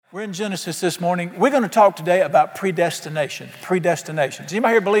We're in Genesis this morning. We're going to talk today about predestination. Predestination. Does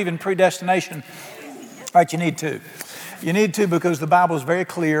anybody here believe in predestination? All right, you need to. You need to because the Bible is very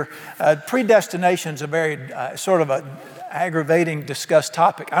clear. Predestination is a very sort of a aggravating, discussed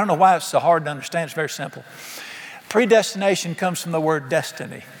topic. I don't know why it's so hard to understand. It's very simple. Predestination comes from the word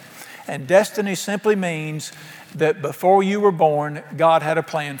destiny. And destiny simply means that before you were born, God had a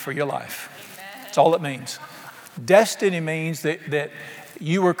plan for your life. That's all it means. Destiny means that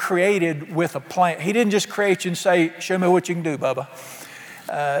you were created with a plan. He didn't just create you and say, show me what you can do, Bubba.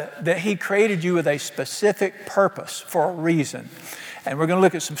 That He created you with a specific purpose for a reason. And we're going to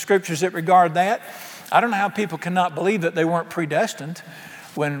look at some scriptures that regard that. I don't know how people cannot believe that they weren't predestined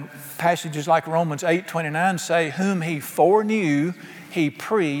when passages like Romans 8:29 say, whom He foreknew, He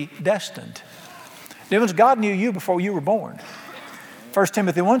predestined. Difference, God knew you before you were born. 1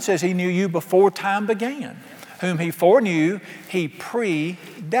 Timothy 1 says He knew you before time began. Whom He foreknew, He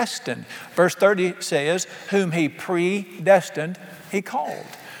predestined. Verse 30 says, whom He predestined, He called.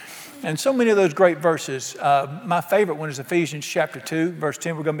 And so many of those great verses. My favorite one is Ephesians chapter 2, verse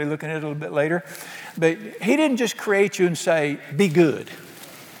 10. We're going to be looking at it a little bit later. But He didn't just create you and say, be good.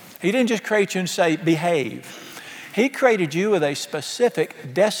 He didn't just create you and say, behave. He created you with a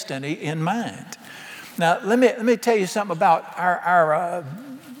specific destiny in mind. Now, let me tell you something about our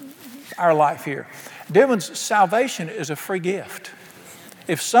life here. Dear ones, salvation is a free gift.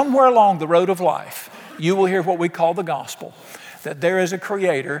 If somewhere along the road of life, you will hear what we call the gospel, that there is a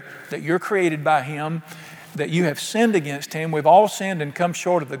creator, that you're created by Him, that you have sinned against Him. We've all sinned and come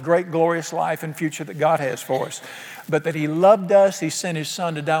short of the great glorious life and future that God has for us. But that He loved us, He sent His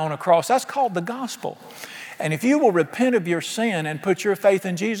Son to die on a cross. That's called the gospel. And if you will repent of your sin and put your faith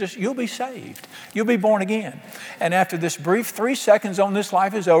in Jesus, you'll be saved. You'll be born again. And after this brief 3 seconds on this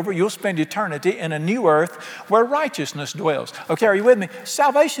life is over, you'll spend eternity in a new earth where righteousness dwells. Okay, are you with me?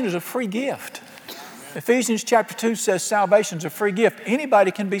 Salvation is a free gift. Ephesians chapter 2 says salvation is a free gift.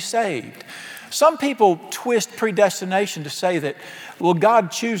 Anybody can be saved. Some people twist predestination to say that, well, God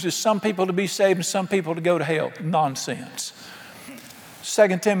chooses some people to be saved and some people to go to hell. Nonsense.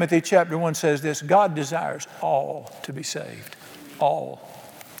 2 Timothy chapter 1 says this, God desires all to be saved. All.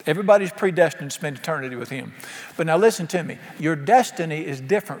 Everybody's predestined to spend eternity with Him. But now listen to me. Your destiny is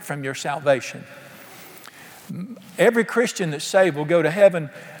different from your salvation. Every Christian that's saved will go to heaven.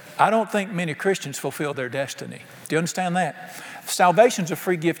 I don't think many Christians fulfill their destiny. Do you understand that? Salvation's a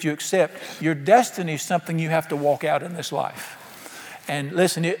free gift you accept. Your destiny is something you have to walk out in this life. And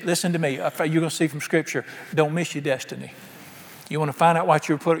listen to me. You're going to see from Scripture, don't miss your destiny. You want to find out why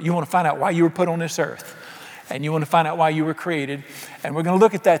you were put on this earth. And you want to find out why you were created. And we're going to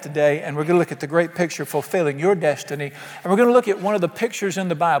look at that today. And we're going to look at the great picture fulfilling your destiny. And we're going to look at one of the pictures in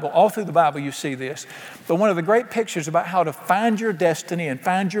the Bible. All through the Bible you see this. But one of the great pictures about how to find your destiny and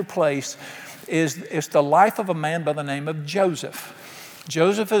find your place is the life of a man by the name of Joseph.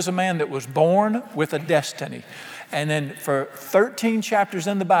 Joseph is a man that was born with a destiny. And then for 13 chapters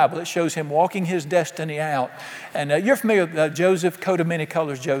in the Bible, it shows him walking his destiny out. And you're familiar with Joseph, coat of many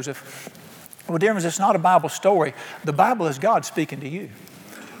colors, Joseph. Well, dear ones, it's not a Bible story. The Bible is God speaking to you.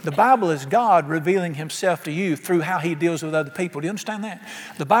 The Bible is God revealing Himself to you through how He deals with other people. Do you understand that?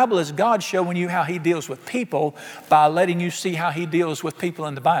 The Bible is God showing you how He deals with people by letting you see how He deals with people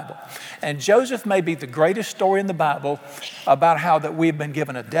in the Bible. And Joseph may be the greatest story in the Bible about how that we've been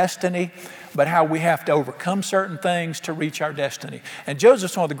given a destiny, but how we have to overcome certain things to reach our destiny. And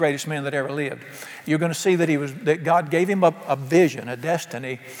Joseph's one of the greatest men that ever lived. You're going to see that God gave him a vision, a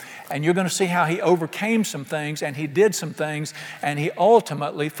destiny, and you're going to see how he overcame some things and he did some things and he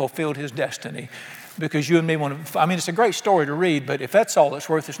ultimately fulfilled his destiny. Because you and me it's a great story to read, but if that's all it's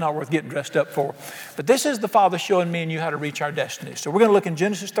worth, it's not worth getting dressed up for. But this is the Father showing me and you how to reach our destiny. So we're going to look in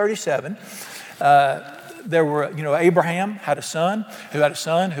Genesis 37. There were, Abraham had a son, who had a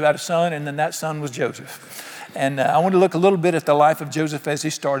son, who had a son, and then that son was Joseph. And I want to look a little bit at the life of Joseph as he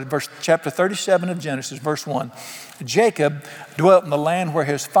started. Chapter 37 of Genesis, verse 1. Jacob dwelt in the land where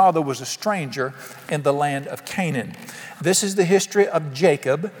his father was a stranger in the land of Canaan. This is the history of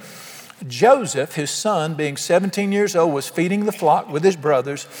Jacob. Joseph, his son, being 17 years old, was feeding the flock with his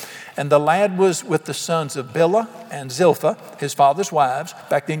brothers, and the lad was with the sons of Bilhah and Zilpah, his father's wives.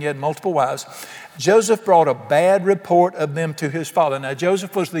 Back then you had multiple wives. Joseph brought a bad report of them to his father. Now,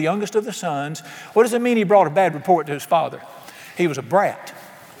 Joseph was the youngest of the sons. What does it mean he brought a bad report to his father? He was a brat.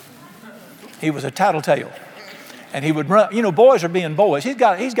 He was a tattletale. And he would run, boys are being boys. He's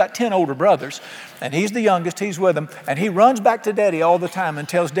got 10 older brothers, and he's the youngest. He's with them, and he runs back to Daddy all the time and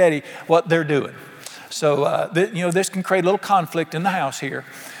tells Daddy what they're doing. So, this can create a little conflict in the house here.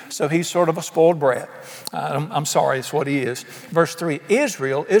 So he's sort of a spoiled brat. I'm sorry, it's what he is. Verse 3,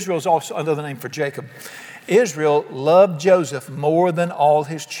 Israel is also another name for Jacob. Israel loved Joseph more than all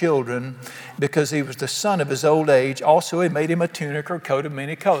his children because he was the son of his old age. Also, he made him a tunic or coat of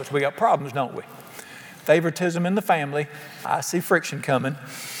many colors. We got problems, don't we? Favoritism in the family. I see friction coming.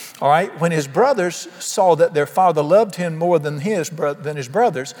 All right. When his brothers saw that their father loved him more than his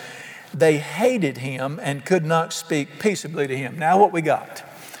brothers, they hated him and could not speak peaceably to him. Now what we got?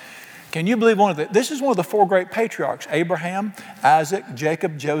 Can you believe this is one of the four great patriarchs, Abraham, Isaac,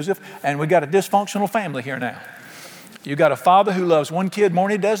 Jacob, Joseph, and we got a dysfunctional family here now. You got a father who loves one kid more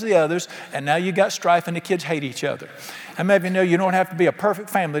than he does the others, and now you got strife and the kids hate each other. How many of you know you don't have to be a perfect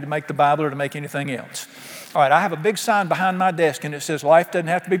family to make the Bible or to make anything else? All right, I have a big sign behind my desk and it says life doesn't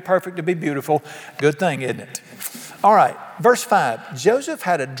have to be perfect to be beautiful. Good thing, isn't it? All right, verse 5, Joseph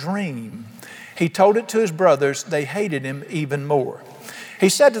had a dream. He told it to his brothers. They hated him even more. He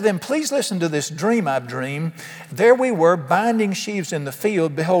said to them, please listen to this dream I've dreamed. There we were binding sheaves in the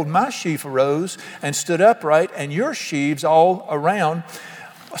field. Behold, my sheaf arose and stood upright, and your sheaves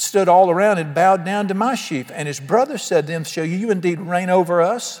stood all around and bowed down to my sheaf. And his brothers said to him, shall you indeed reign over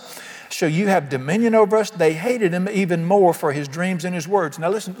us? Shall you have dominion over us? They hated him even more for his dreams and his words. Now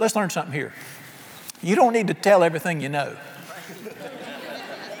listen, let's learn something here. You don't need to tell everything you know.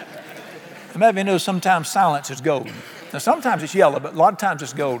 Maybe you know sometimes silence is golden. Now, sometimes it's yellow, but a lot of times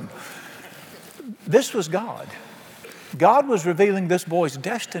it's golden. This was God. God was revealing this boy's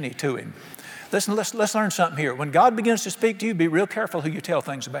destiny to him. Listen, let's learn something here. When God begins to speak to you, be real careful who you tell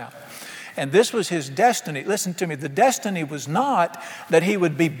things about. And this was his destiny. Listen to me. The destiny was not that he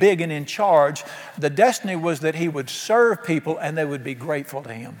would be big and in charge. The destiny was that he would serve people and they would be grateful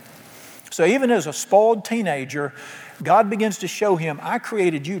to him. So even as a spoiled teenager, God begins to show him, I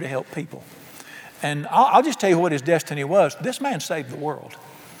created you to help people. And I'll just tell you what his destiny was. This man saved the world.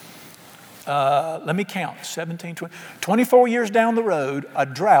 Let me count, 17, 20, 24 years down the road, a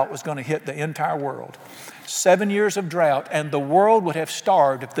drought was going to hit the entire world. 7 years of drought, and the world would have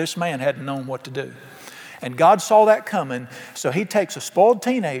starved if this man hadn't known what to do. And God saw that coming, so he takes a spoiled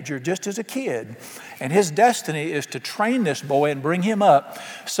teenager just as a kid, and his destiny is to train this boy and bring him up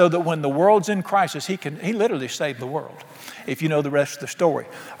so that when the world's in crisis, he literally saved the world, if you know the rest of the story.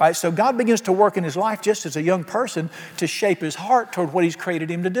 All right, so God begins to work in his life just as a young person to shape his heart toward what he's created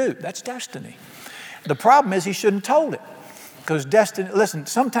him to do. That's destiny. The problem is he shouldn't have told it. Because destiny, listen,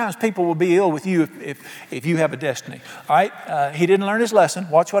 sometimes people will be ill with you if you have a destiny. All right, he didn't learn his lesson.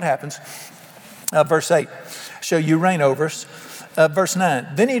 Watch what happens. Verse 8, shall you reign over us? Verse 9,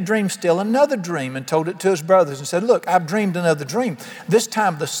 then he dreamed still another dream and told it to his brothers and said, look, I've dreamed another dream. This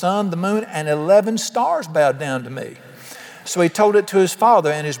time the sun, the moon, and 11 stars bowed down to me. So he told it to his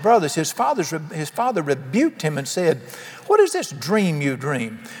father and his brothers. His father rebuked him and said, what is this dream you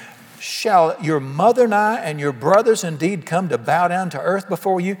dream? Shall your mother and I and your brothers indeed come to bow down to earth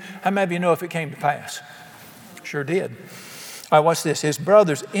before you? How many of you know if it came to pass? Sure did. All right, watch this. His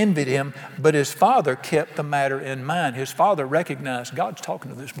brothers envied him, but his father kept the matter in mind. His father recognized God's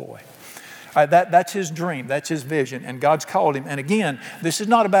talking to this boy. All right, that's his dream. That's his vision. And God's called him. And again, this is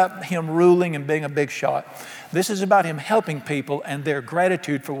not about him ruling and being a big shot. This is about him helping people and their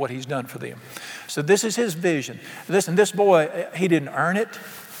gratitude for what he's done for them. So this is his vision. Listen, this boy, he didn't earn it.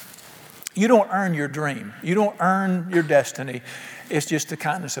 You don't earn your dream. You don't earn your destiny. It's just the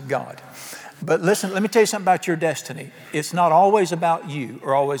kindness of God. But listen, let me tell you something about your destiny. It's not always about you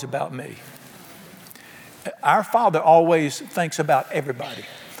or always about me. Our Father always thinks about everybody.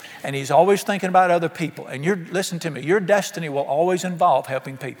 And he's always thinking about other people. And listen to me, your destiny will always involve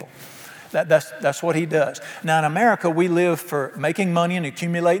helping people. That's what he does. Now in America, we live for making money and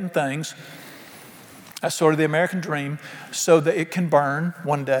accumulating things. That's sort of the American dream, so that it can burn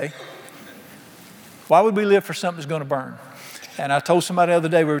one day. Why would we live for something that's going to burn? And I told somebody the other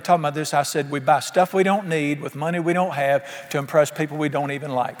day, we were talking about this, I said, we buy stuff we don't need with money we don't have to impress people we don't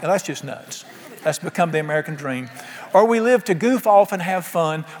even like. Now, that's just nuts. That's become the American dream. Or we live to goof off and have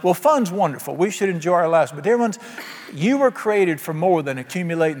fun. Well, fun's wonderful. We should enjoy our lives. But dear ones, you were created for more than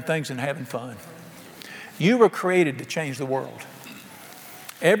accumulating things and having fun. You were created to change the world.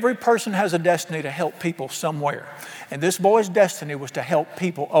 Every person has a destiny to help people somewhere. And this boy's destiny was to help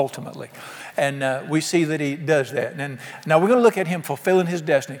people ultimately. And we see that he does that. And now we're going to look at him fulfilling his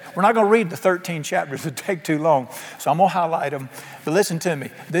destiny. We're not going to read the 13 chapters. It would take too long. So I'm going to highlight them. But listen to me.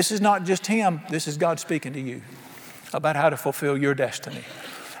 This is not just him. This is God speaking to you about how to fulfill your destiny.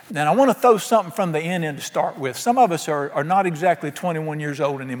 Now I want to throw something from the end in to start with. Some of us are not exactly 21 years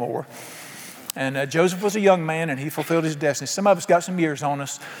old anymore. And Joseph was a young man, and he fulfilled his destiny. Some of us got some years on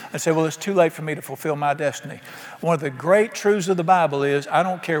us and say, well, it's too late for me to fulfill my destiny. One of the great truths of the Bible is, I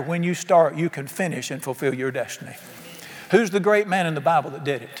don't care when you start, you can finish and fulfill your destiny. Who's the great man in the Bible that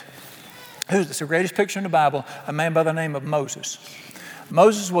did it? Who's the greatest picture in the Bible? A man by the name of Moses.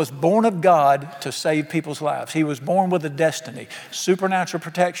 Moses was born of God to save people's lives. He was born with a destiny, supernatural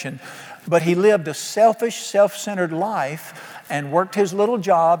protection, but he lived a selfish, self-centered life and worked his little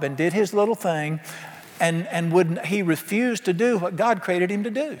job and did his little thing, and he refused to do what God created him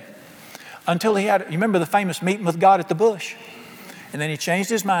to do. Until you remember the famous meeting with God at the bush? And then he changed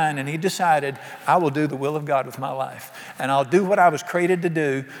his mind and he decided, I will do the will of God with my life. And I'll do what I was created to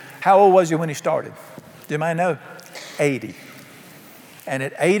do. How old was he when he started? Do you mind know? 80. And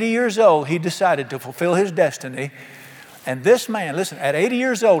at 80 years old, he decided to fulfill his destiny. And this man, listen, at 80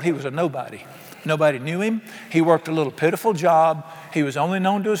 years old, he was a nobody. Nobody knew him. He worked a little pitiful job. He was only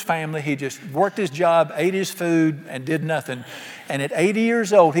known to his family. He just worked his job, ate his food, and did nothing. And at 80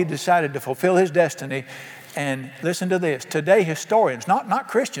 years old, he decided to fulfill his destiny. And listen to this. Today, historians, not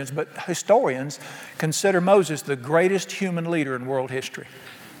Christians, but historians, consider Moses the greatest human leader in world history.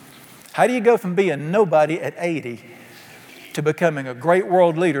 How do you go from being nobody at 80 to becoming a great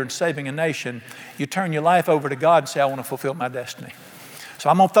world leader and saving a nation? You turn your life over to God and say, I want to fulfill my destiny. So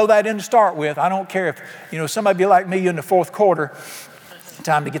I'm going to throw that in to start with. I don't care if, somebody be like me, you're in the fourth quarter,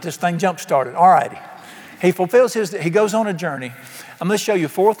 time to get this thing jump started. All righty. He goes on a journey. I'm going to show you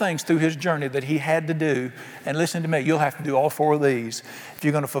 4 things through his journey that he had to do. And listen to me, you'll have to do all 4 of these if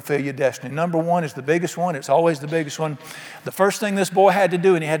you're going to fulfill your destiny. Number 1 is the biggest one. It's always the biggest one. The first thing this boy had to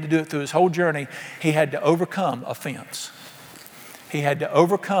do, and he had to do it through his whole journey, he had to overcome offense. He had to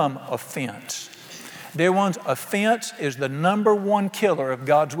overcome offense. Dear ones, offense is the number 1 killer of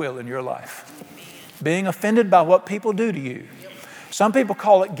God's will in your life. Being offended by what people do to you. Some people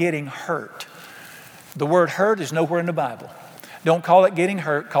call it getting hurt. The word hurt is nowhere in the Bible. Don't call it getting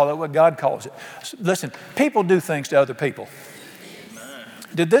hurt. Call it what God calls it. Listen, people do things to other people.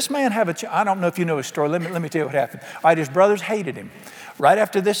 Did this man have I don't know if you know his story. Let me tell you what happened. All right, his brothers hated him. Right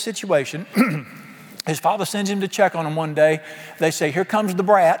after this situation, his father sends him to check on him one day. They say, here comes the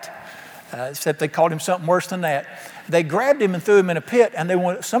brat. Except they called him something worse than that. They grabbed him and threw him in a pit, and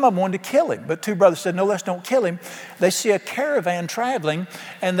some of them wanted to kill him. But 2 brothers said, no, let's don't kill him. They see a caravan traveling,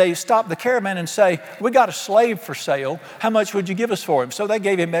 and they stop the caravan and say, we got a slave for sale. How much would you give us for him? So they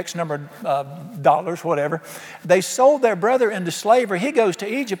gave him X number of dollars, whatever. They sold their brother into slavery. He goes to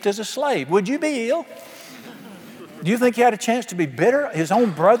Egypt as a slave. Would you be ill? Do you think he had a chance to be bitter? His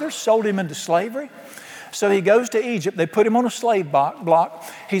own brothers sold him into slavery. So he goes to Egypt. They put him on a slave block.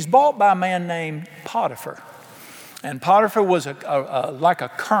 He's bought by a man named Potiphar. And Potiphar was like a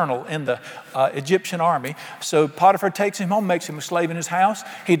colonel in the Egyptian army. So Potiphar takes him home, makes him a slave in his house.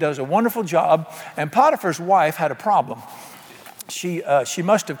 He does a wonderful job. And Potiphar's wife had a problem. She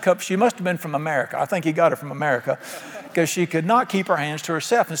must have been from America. I think he got her from America, because she could not keep her hands to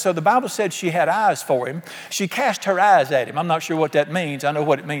herself. And so the Bible said she had eyes for him. She cast her eyes at him. I'm not sure what that means. I know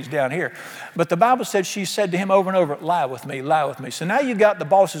what it means down here. But the Bible said she said to him over and over, lie with me, lie with me. So now you got the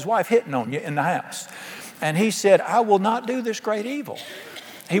boss's wife hitting on you in the house. And he said, I will not do this great evil.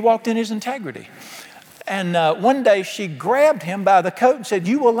 He walked in his integrity. And one day she grabbed him by the coat and said,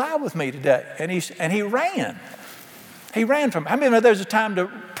 you will lie with me today. And he ran. He ran from him. I mean, there's a time to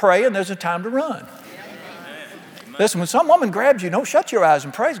pray and there's a time to run. Listen, when some woman grabs you, don't shut your eyes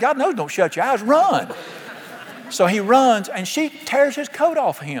and praise. God knows don't shut your eyes, run. So he runs and she tears his coat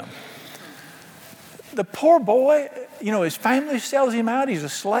off of him. The poor boy, his family sells him out. He's a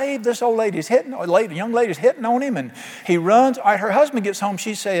slave. This young lady's hitting on him, and he runs. All right, her husband gets home.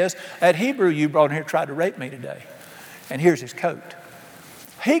 She says, that Hebrew you brought in here tried to rape me today. And here's his coat.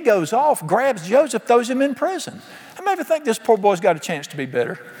 He goes off, grabs Joseph, throws him in prison. How many of you think this poor boy's got a chance to be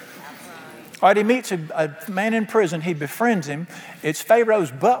bitter? All right, he meets a man in prison. He befriends him. It's Pharaoh's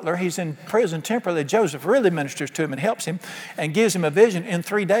butler. He's in prison temporarily. Joseph really ministers to him and helps him and gives him a vision. In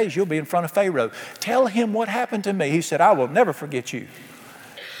 3 days, you'll be in front of Pharaoh. Tell him what happened to me. He said, I will never forget you.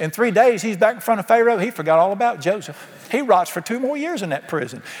 In 3 days, he's back in front of Pharaoh. He forgot all about Joseph. He rots for 2 more years in that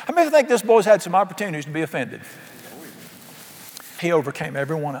prison. How many of you think this boy's had some opportunities to be offended? He overcame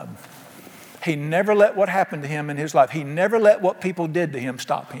every one of them. He never let what happened to him in his life. He never let what people did to him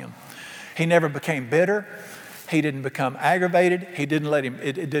stop him. He never became bitter. He didn't become aggravated. It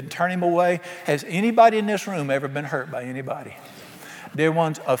didn't turn him away. Has anybody in this room ever been hurt by anybody? Dear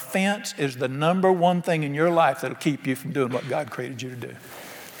ones, offense is the number 1 thing in your life that'll keep you from doing what God created you to do.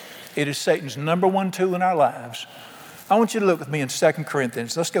 It is Satan's number 1 tool in our lives. I want you to look with me in 2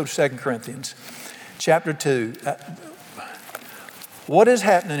 Corinthians. Let's go to 2 Corinthians chapter 2. What is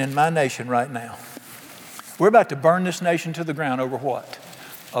happening in my nation right now? We're about to burn this nation to the ground over what?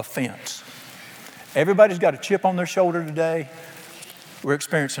 Offense. Everybody's got a chip on their shoulder today. We're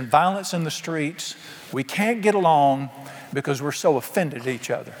experiencing violence in the streets. We can't get along because we're so offended at each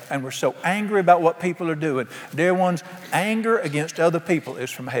other and we're so angry about what people are doing. Dear ones, anger against other people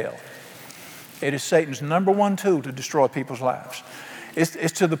is from hell. It is Satan's number one tool to destroy people's lives.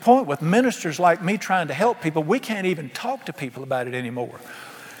 It's to the point with ministers like me trying to help people, we can't even talk to people about it anymore.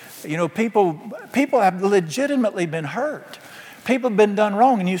 You know, people have legitimately been hurt. People have been done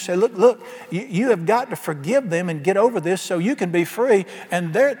wrong, and you say, look, you have got to forgive them and get over this so you can be free,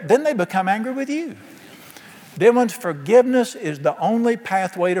 and then they become angry with you. Dear ones, forgiveness is the only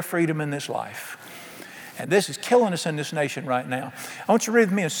pathway to freedom in this life. And this is killing us in this nation right now. I want you to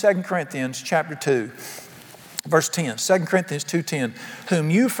read with me in 2 Corinthians chapter 2, verse 10. 2 Corinthians 2:10.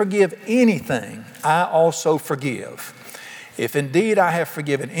 Whom you forgive anything, I also forgive. If indeed I have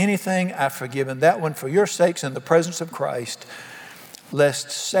forgiven anything, I've forgiven that one for your sakes in the presence of Christ,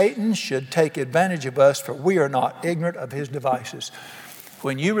 lest Satan should take advantage of us, for we are not ignorant of his devices.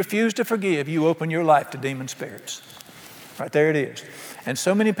 When you refuse to forgive, you open your life to demon spirits. Right there it is. And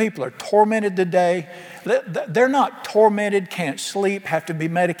so many people are tormented today. They're not tormented, can't sleep, have to be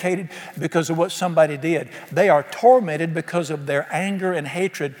medicated because of what somebody did. They are tormented because of their anger and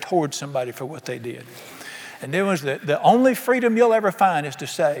hatred towards somebody for what they did. And there was the only freedom you'll ever find is to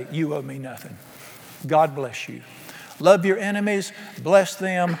say, you owe me nothing. God bless you. Love your enemies, bless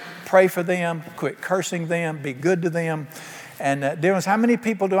them, pray for them, quit cursing them, be good to them. And there was, how many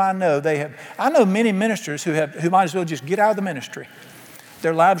people do I know? I know many ministers who might as well just get out of the ministry.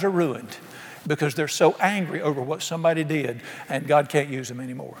 Their lives are ruined because they're so angry over what somebody did and God can't use them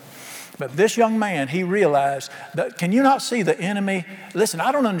anymore. But this young man, he realized that, can you not see the enemy? Listen,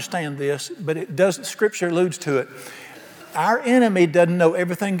 I don't understand this, but it does, Scripture alludes to it. Our enemy doesn't know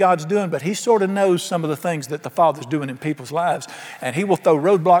everything God's doing, but he sort of knows some of the things that the Father's doing in people's lives. And he will throw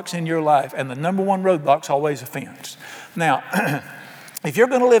roadblocks in your life. And the number one roadblock's always offense. Now, if you're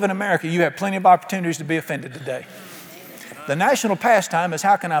going to live in America, you have plenty of opportunities to be offended today. The national pastime is,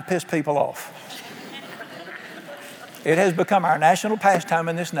 how can I piss people off? It has become our national pastime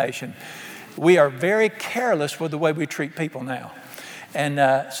in this nation. We are very careless with the way we treat people now. And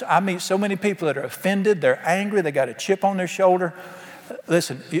so I meet so many people that are offended, they're angry, they got a chip on their shoulder.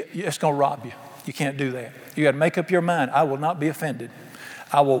 Listen, it's going to rob you. You can't do that. You got to make up your mind, I will not be offended.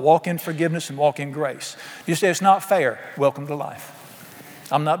 I will walk in forgiveness and walk in grace. You say it's not fair. Welcome to life.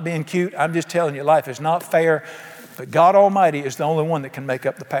 I'm not being cute. I'm just telling you, life is not fair. But God Almighty is the only one that can make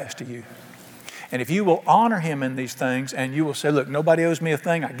up the past to you. And if you will honor him in these things and you will say, look, nobody owes me a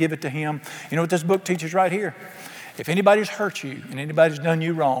thing, I give it to him. You know what this book teaches right here? If anybody's hurt you and anybody's done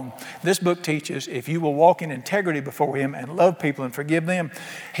you wrong, this book teaches if you will walk in integrity before him and love people and forgive them,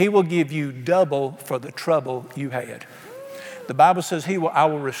 he will give you double for the trouble you had. The Bible says I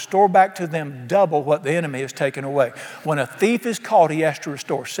will restore back to them double what the enemy has taken away. When a thief is caught, he has to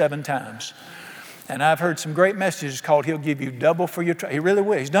restore 7 times. And I've heard some great messages called he'll give you double for your trouble. He really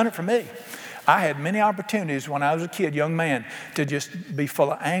will. He's done it for me. I had many opportunities when I was a kid, young man, to just be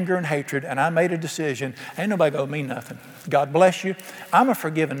full of anger and hatred, and I made a decision. Ain't nobody gonna mean nothing. God bless you. I'm a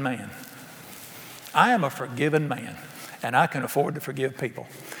forgiven man. I am a forgiven man, and I can afford to forgive people.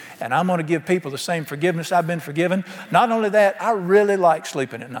 And I'm gonna give people the same forgiveness I've been forgiven. Not only that, I really like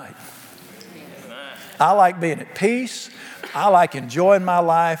sleeping at night. I like being at peace. I like enjoying my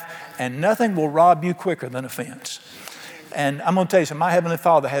life, and nothing will rob you quicker than offense. And I'm going to tell you something, my Heavenly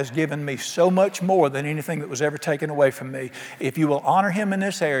Father has given me so much more than anything that was ever taken away from me. If you will honor him in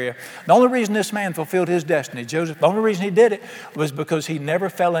this area, the only reason this man fulfilled his destiny, Joseph, the only reason he did it was because he never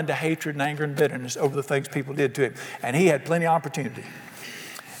fell into hatred and anger and bitterness over the things people did to him. And he had plenty of opportunity.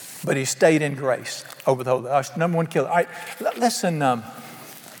 But he stayed in grace over the whole. That's number one killer. All right, listen,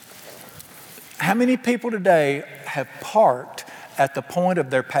 how many people today have parked at the point of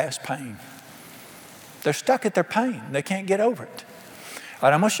their past pain? They're stuck at their pain. They can't get over it. All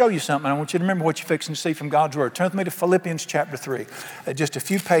right, I'm going to show you something. I want you to remember what you're fixing to see from God's Word. Turn with me to Philippians chapter 3. Just a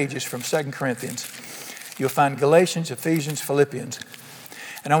few pages from 2 Corinthians. You'll find Galatians, Ephesians, Philippians.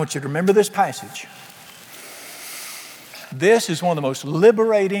 And I want you to remember this passage. This is one of the most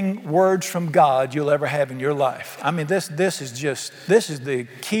liberating words from God you'll ever have in your life. I mean, this is the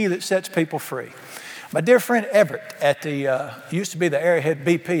key that sets people free. My dear friend Everett at used to be the Airhead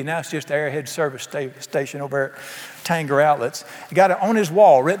BP, now it's just the Airhead service station over at Tanger Outlets. He got it on his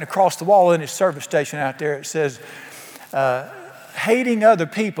wall, written across the wall in his service station out there. It says, hating other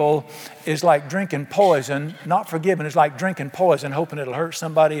people is like drinking poison. Not forgiving is like drinking poison, hoping it'll hurt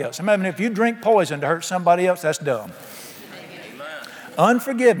somebody else. I mean, if you drink poison to hurt somebody else, that's dumb.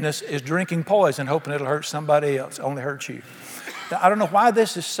 Unforgiveness is drinking poison, hoping it'll hurt somebody else, only hurts you. Now, I don't know why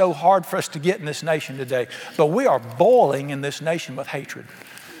this is so hard for us to get in this nation today, but we are boiling in this nation with hatred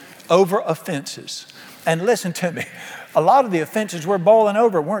over offenses. And listen to me, a lot of the offenses we're boiling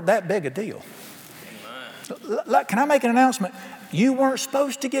over weren't that big a deal. Can I make an announcement? You weren't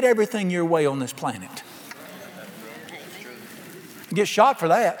supposed to get everything your way on this planet. You get shot for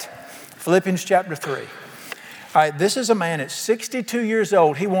that. Philippians chapter 3. All right, this is a man at 62 years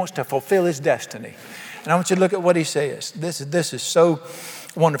old. He wants to fulfill his destiny. And I want you to look at what he says. This is so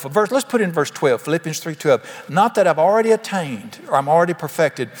wonderful. Let's put in verse 12, Philippians 3:12. Not that I've already attained or I'm already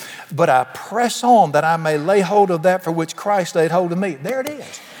perfected, but I press on that I may lay hold of that for which Christ laid hold of me. There it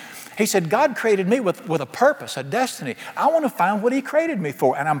is. He said, God created me with a purpose, a destiny. I want to find what he created me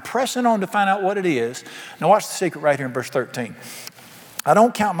for, and I'm pressing on to find out what it is. Now watch the secret right here in verse 13. I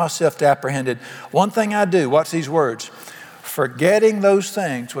don't count myself to apprehended. One thing I do, watch these words, forgetting those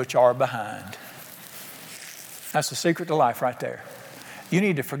things which are behind. That's the secret to life right there. You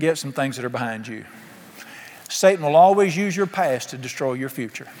need to forget some things that are behind you. Satan will always use your past to destroy your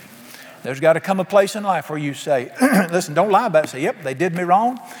future. There's got to come a place in life where you say, listen, don't lie about it. Say, yep, they did me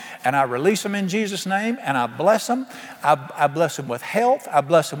wrong, and I release them in Jesus' name, and I bless them. I bless them with health. I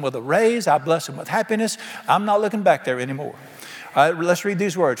bless them with a raise. I bless them with happiness. I'm not looking back there anymore. All right, let's read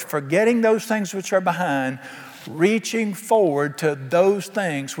these words. Forgetting those things which are behind, reaching forward to those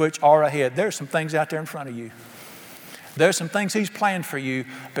things which are ahead. There's some things out there in front of you. There's some things he's planned for you,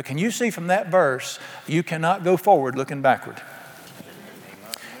 but can you see from that verse, you cannot go forward looking backward.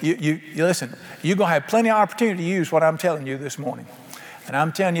 You listen, you're going to have plenty of opportunity to use what I'm telling you this morning. And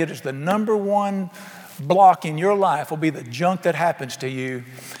I'm telling you, it's the number one block in your life will be the junk that happens to you.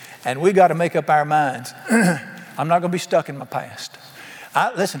 And we got to make up our minds. I'm not going to be stuck in my past.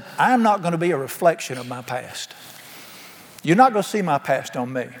 Listen, I'm not going to be a reflection of my past. You're not going to see my past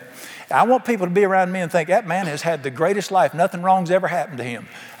on me. I want people to be around me and think, that man has had the greatest life. Nothing wrong's ever happened to him.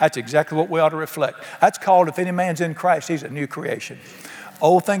 That's exactly what we ought to reflect. That's called, if any man's in Christ, he's a new creation.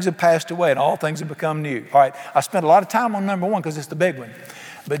 Old things have passed away and all things have become new. All right, I spent a lot of time on number one because it's the big one.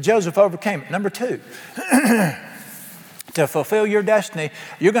 But Joseph overcame it. Number two, to fulfill your destiny,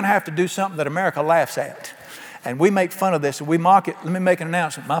 you're going to have to do something that America laughs at. And we make fun of this and we mock it. Let me make an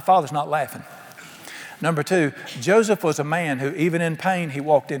announcement. My father's not laughing. Number two, Joseph was a man who, even in pain, he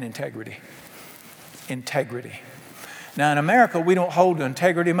walked in integrity. Integrity. Now, in America, we don't hold to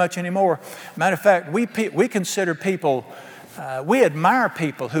integrity much anymore. Matter of fact, we consider people, we admire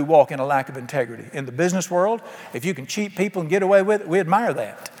people who walk in a lack of integrity. In the business world, if you can cheat people and get away with it, we admire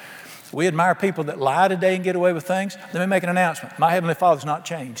that. We admire people that lie today and get away with things. Let me make an announcement. My Heavenly Father's not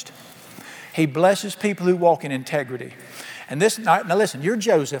changed. He blesses people who walk in integrity. And this, now listen, you're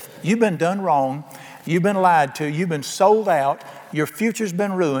Joseph. You've been done wrong. You've been lied to. You've been sold out. Your future's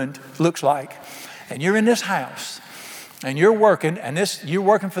been ruined, looks like. And you're in this house. And you're working, and you're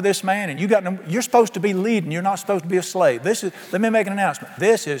working for this man, and you're supposed to be leading. You're not supposed to be a slave. Let me make an announcement.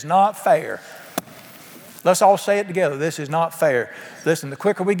 This is not fair. Let's all say it together. This is not fair. Listen, the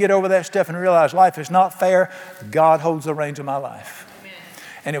quicker we get over that stuff and realize life is not fair, God holds the reins of my life. Amen.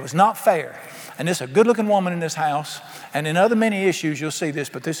 And it was not fair. And this is a good-looking woman in this house. And in other many issues, you'll see this,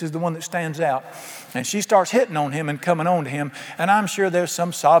 but this is the one that stands out. And she starts hitting on him and coming on to him. And I'm sure there's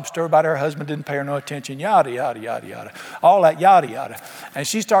some sob story about her husband didn't pay her no attention, yada, yada, yada, yada. All that yada, yada. And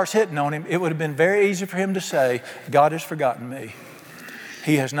she starts hitting on him. It would have been very easy for him to say, God has forgotten me.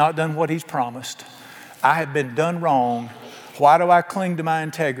 He has not done what he's promised. I have been done wrong. Why do I cling to my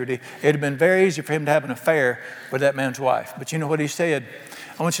integrity? It would have been very easy for him to have an affair with that man's wife. But you know what he said?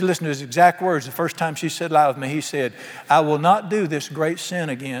 I want you to listen to his exact words. The first time she said loud with me, he said, I will not do this great sin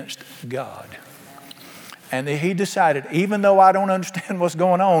against God. And he decided, even though I don't understand what's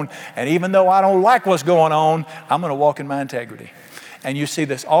going on, and even though I don't like what's going on, I'm going to walk in my integrity. And you see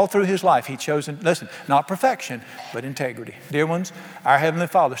this all through his life. He chose, listen, not perfection, but integrity. Dear ones, our Heavenly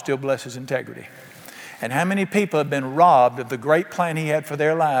Father still blesses integrity. And how many people have been robbed of the great plan he had for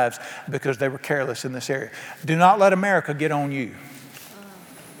their lives because they were careless in this area? Do not let America get on you.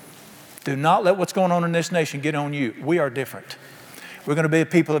 Do not let what's going on in this nation get on you. We are different. We're going to be a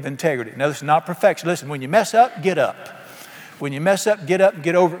people of integrity. Now, this is not perfection. Listen, when you mess up, get up. When you mess up, get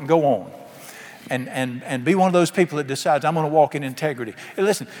get over it, and go on. And be one of those people that decides, I'm going to walk in integrity. And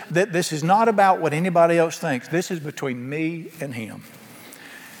listen, this is not about what anybody else thinks. This is between me and him.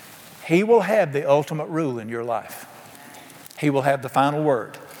 He will have the ultimate rule in your life. He will have the final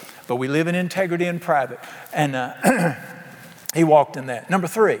word. But we live in integrity in private. And he walked in that. Number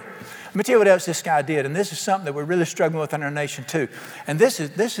three, Let me tell you what else this guy did, and this is something that we're really struggling with in our nation too. And this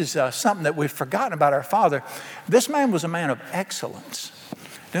is something that we've forgotten about our father. This man was a man of excellence.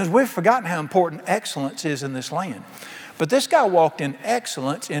 Because we've forgotten how important excellence is in this land. But this guy walked in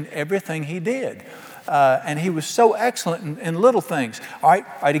excellence in everything he did. And he was so excellent in little things. All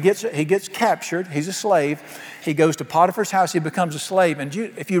right, he gets captured. He's a slave. He goes to Potiphar's house. He becomes a slave. And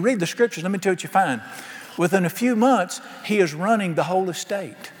if you read the scriptures, let me tell you what you find. Within a few months, he is running the whole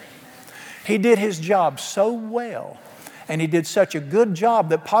estate. He did his job so well, and he did such a good job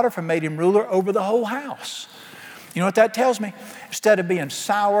that Potiphar made him ruler over the whole house. You know what that tells me? Instead of being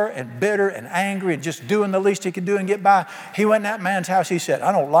sour and bitter and angry and just doing the least he could do and get by, he went in that man's house. He said,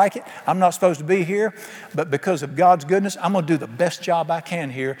 I don't like it. I'm not supposed to be here, but because of God's goodness, I'm going to do the best job I can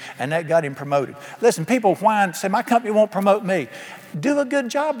here, and that got him promoted. Listen, people whine, say, my company won't promote me. Do a good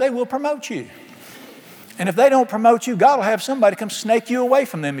job, they will promote you. And if they don't promote you, God will have somebody come snake you away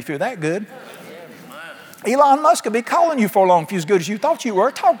from them if you're that good. Elon Musk will be calling you for long if you're as good as you thought you were.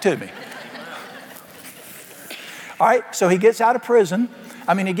 Talk to me. All right, so he gets out of prison.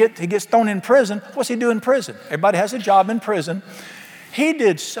 He gets thrown in prison. What's he do in prison? Everybody has a job in prison. He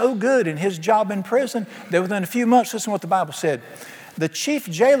did so good in his job in prison that within a few months, listen to what the Bible said. The chief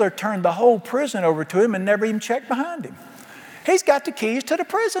jailer turned the whole prison over to him and never even checked behind him. He's got the keys to the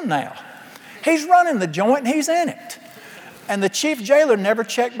prison now. He's running the joint and he's in it. And the chief jailer never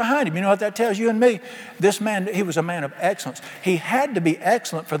checked behind him. You know what that tells you and me? This man, he was a man of excellence. He had to be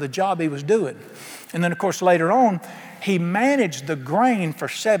excellent for the job he was doing. And then, of course, later on, he managed the grain for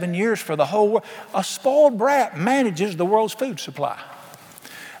 7 years for the whole world. A spoiled brat manages the world's food supply.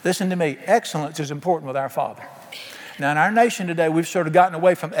 Listen to me. Excellence is important with our Father. Now, in our nation today, we've sort of gotten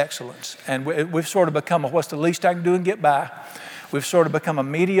away from excellence. And we've sort of become what's the least I can do and get by. We've sort of become a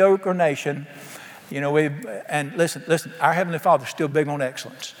mediocre nation. And listen, our Heavenly Father's still big on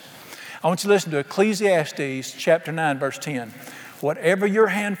excellence. I want you to listen to Ecclesiastes chapter 9, verse 10. Whatever your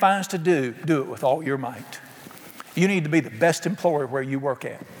hand finds to do, do it with all your might. You need to be the best employer where you work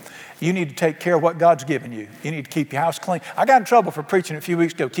at. You need to take care of what God's given you. You need to keep your house clean. I got in trouble for preaching a few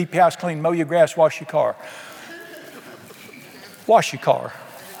weeks ago. Keep your house clean, mow your grass, wash your car. Wash your car.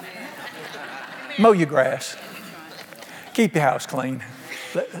 Mow your grass. Keep your house clean.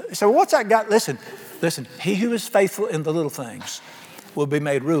 So what's that got? Listen, he who is faithful in the little things will be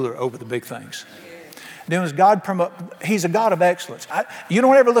made ruler over the big things. Then as God he's a God of excellence. You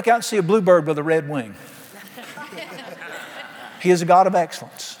don't ever look out and see a bluebird with a red wing. He is a God of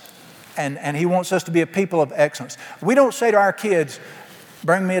excellence. And he wants us to be a people of excellence. We don't say to our kids,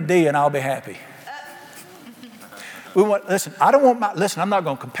 bring me a D and I'll be happy. I'm not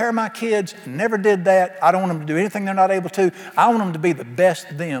going to compare my kids. Never did that. I don't want them to do anything they're not able to. I want them to be the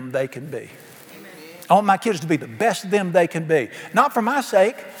best them they can be. I want my kids to be the best them they can be. Not for my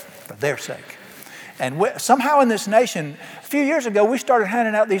sake, for their sake. And somehow in this nation, a few years ago, we started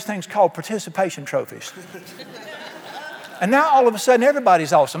handing out these things called participation trophies. And now all of a sudden,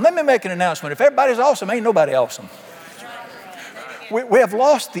 everybody's awesome. Let me make an announcement. If everybody's awesome, ain't nobody awesome. We have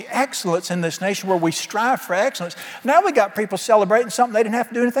lost the excellence in this nation where we strive for excellence. Now we got people celebrating something they didn't have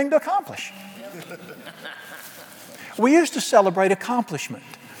to do anything to accomplish. We used to celebrate accomplishment.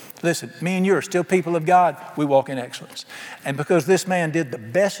 Listen, me and you are still people of God. We walk in excellence. And because this man did the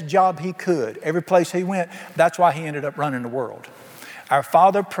best job he could, every place he went, that's why he ended up running the world. Our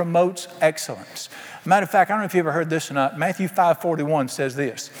Father promotes excellence. Matter of fact, I don't know if you ever heard this or not. Matthew 5:41 says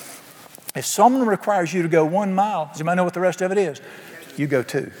this. If someone requires you to go 1 mile, does anybody know what the rest of it is? You go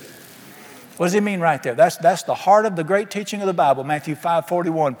 2. What does he mean right there? That's the heart of the great teaching of the Bible. Matthew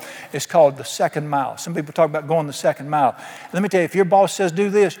 5:41 is called the second mile. Some people talk about going the second mile. Let me tell you, if your boss says do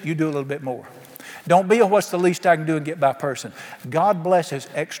this, you do a little bit more. Don't be a what's the least I can do and get by person. God blesses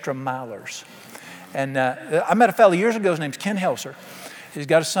extra milers. And I met a fellow years ago. His name's Ken Helser. He's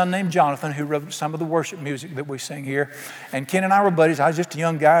got a son named Jonathan who wrote some of the worship music that we sing here. And Ken and I were buddies. I was just a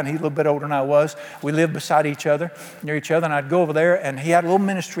young guy and he's a little bit older than I was. We lived beside each other, near each other. And I'd go over there and he had a little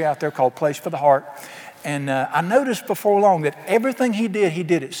ministry out there called Place for the Heart. And I noticed before long that everything he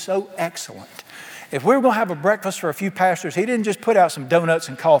did it so excellent. If we were going to have a breakfast for a few pastors, he didn't just put out some donuts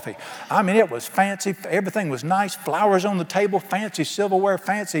and coffee. I mean, it was fancy. Everything was nice. Flowers on the table, fancy silverware,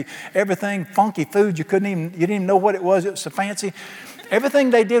 fancy everything, funky food. You didn't even know what it was. It was so fancy. Everything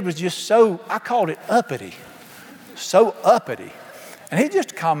they did was just so, I called it uppity. So uppity. And he's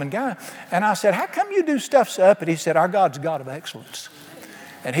just a common guy. And I said, how come you do stuff so uppity? He said, our God's a God of excellence.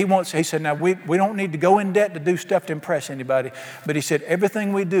 And he said, now we don't need to go in debt to do stuff to impress anybody. But he said,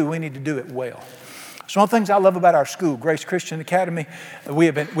 everything we do, we need to do it well. So one of the things I love about our school, Grace Christian Academy,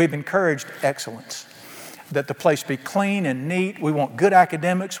 we've encouraged excellence. that the place be clean and neat. We want good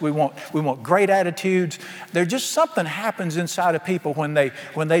academics. We want great attitudes. There's just something happens inside of people when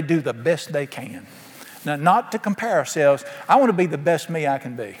they do the best they can. Now, not to compare ourselves. I want to be the best me I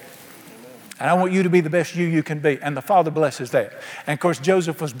can be. And I want you to be the best you can be. And the Father blesses that. And of course,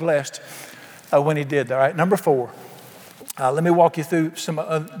 Joseph was blessed when he did that. All right, number 4. Let me walk you through some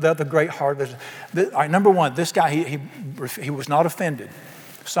of the other great harvests. All right, number 1, this guy, he was not offended.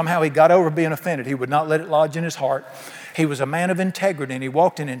 Somehow he got over being offended. He would not let it lodge in his heart. He was a man of integrity, and he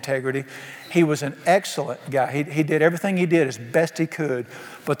walked in integrity. He was an excellent guy. He did everything he did as best he could.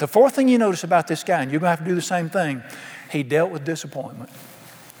 But the 4th thing you notice about this guy, and you're going to have to do the same thing, he dealt with disappointment.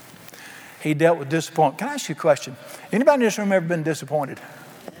 He dealt with disappointment. Can I ask you a question? Anybody in this room ever been disappointed?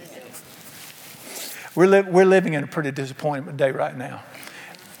 We're living in a pretty disappointing day right now.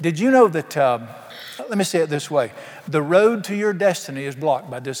 Did you know that, let me say it this way, the road to your destiny is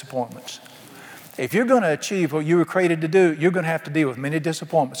blocked by disappointments. If you're going to achieve what you were created to do, you're going to have to deal with many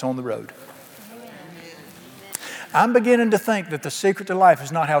disappointments on the road. I'm beginning to think that the secret to life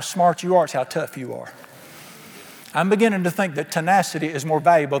is not how smart you are, it's how tough you are. I'm beginning to think that tenacity is more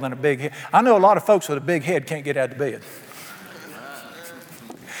valuable than a big head. I know a lot of folks with a big head can't get out of bed.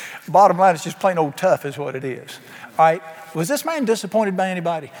 Bottom line, it's just plain old tough is what it is. All right, was this man disappointed by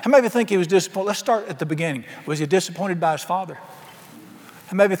anybody? How many of you think he was disappointed? Let's start at the beginning. Was he disappointed by his father?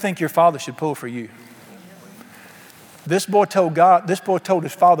 How many of you think your father should pull for you? This boy told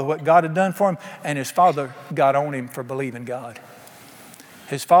his father what God had done for him, and his father got on him for believing God.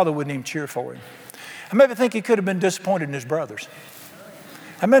 His father wouldn't even cheer for him. How many of you think he could have been disappointed in his brothers?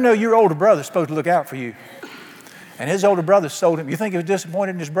 How many know your older brother's supposed to look out for you? And his older brother sold him. You think he was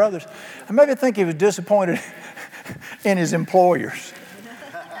disappointed in his brothers? How many of you think he was disappointed in his employers?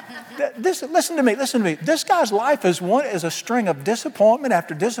 Listen to me. This guy's life is a string of disappointment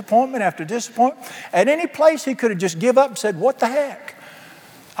after disappointment after disappointment. At any place he could have just give up and said, what the heck?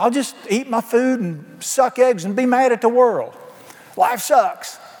 I'll just eat my food and suck eggs and be mad at the world. Life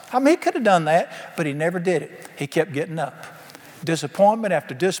sucks. I mean, he could have done that, but he never did it. He kept getting up. Disappointment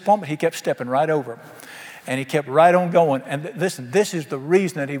after disappointment, he kept stepping right over them. And he kept right on going. And listen, this is the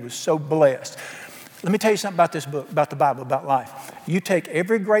reason that he was so blessed. Let me tell you something about this book, about the Bible, about life. You take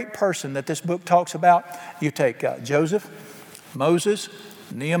every great person that this book talks about. You take Joseph, Moses,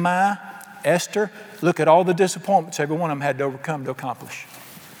 Nehemiah, Esther. Look at all the disappointments every one of them had to overcome to accomplish.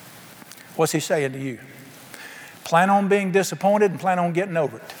 What's he saying to you? Plan on being disappointed and plan on getting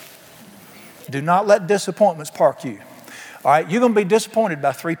over it. Do not let disappointments park you. All right, you're going to be disappointed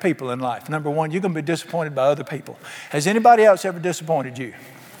by 3 people in life. Number 1, you're going to be disappointed by other people. Has anybody else ever disappointed you?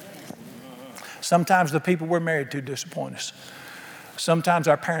 Sometimes the people we're married to disappoint us. Sometimes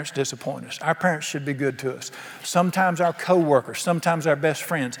our parents disappoint us. Our parents should be good to us. Sometimes our co-workers, sometimes our best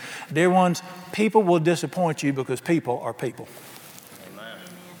friends. Dear ones, people will disappoint you because people are people. Amen.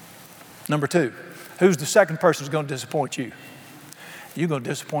 Number 2, who's the second person who's going to disappoint you? You're going to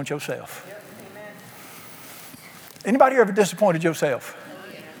disappoint yourself. Anybody ever disappointed yourself?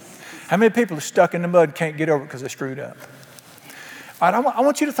 How many people are stuck in the mud and can't get over it because they screwed up? All right, I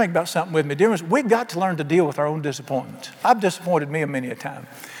want you to think about something with me. Dear ones, we've got to learn to deal with our own disappointments. I've disappointed me many a time.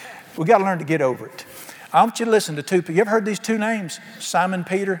 We've got to learn to get over it. I want you to listen to 2 people. You ever heard these 2 names? Simon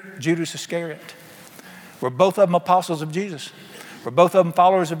Peter, Judas Iscariot. Were both of them apostles of Jesus? Were both of them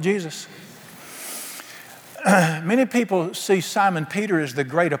followers of Jesus? Many people see Simon Peter as the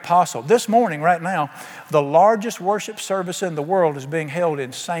great apostle. This morning, right now, the largest worship service in the world is being held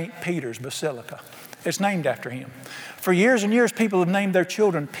in St. Peter's Basilica. It's named after him. For years and years, people have named their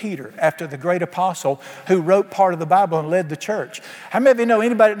children Peter after the great apostle who wrote part of the Bible and led the church. How many of you know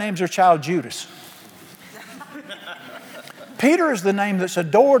anybody that names their child Judas? Peter is the name that's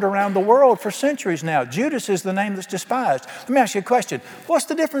adored around the world for centuries now. Judas is the name that's despised. Let me ask you a question. What's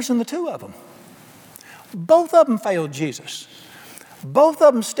the difference in the 2 of them? Both of them failed Jesus. Both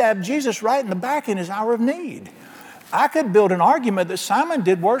of them stabbed Jesus right in the back in his hour of need. I could build an argument that Simon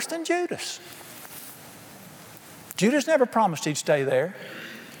did worse than Judas. Judas never promised he'd stay there.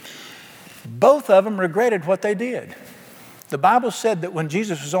 Both of them regretted what they did. The Bible said that when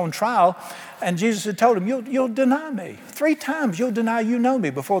Jesus was on trial and Jesus had told him, you'll deny me. 3 times you'll deny you know me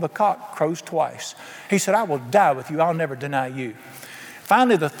before the cock crows twice. He said, I will die with you. I'll never deny you.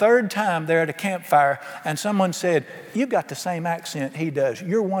 Finally, the 3rd time they're at a campfire and someone said, you've got the same accent he does.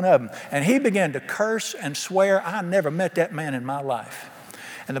 You're one of them. And he began to curse and swear. I never met that man in my life.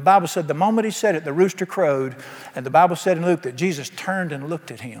 And the Bible said the moment he said it, the rooster crowed. And the Bible said in Luke that Jesus turned and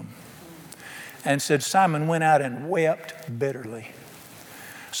looked at him and said, Simon went out and wept bitterly.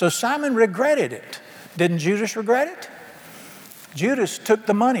 So Simon regretted it. Didn't Judas regret it? Judas took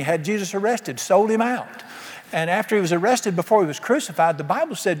the money, had Jesus arrested, sold him out. And after he was arrested, before he was crucified, the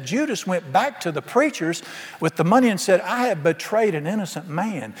Bible said Judas went back to the preachers with the money and said, I have betrayed an innocent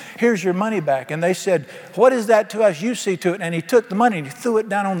man. Here's your money back. And they said, what is that to us? You see to it. And he took the money and he threw it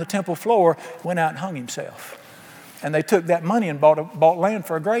down on the temple floor, went out and hung himself. And they took that money and bought land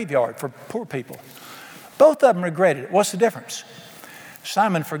for a graveyard for poor people. Both of them regretted it. What's the difference?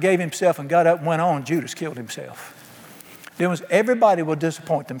 Simon forgave himself and got up and went on. Judas killed himself. Everybody will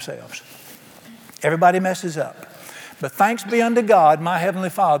disappoint themselves. Everybody messes up. But thanks be unto God, my Heavenly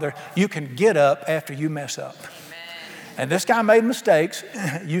Father, you can get up after you mess up. Amen. And this guy made mistakes.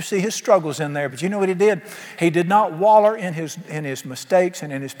 You see his struggles in there, but you know what he did? He did not waller in his mistakes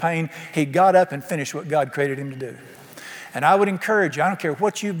and in his pain. He got up and finished what God created him to do. And I would encourage you, I don't care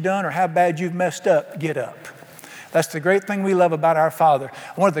what you've done or how bad you've messed up, get up. That's the great thing we love about our Father.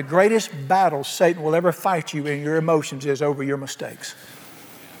 One of the greatest battles Satan will ever fight you in your emotions is over your mistakes.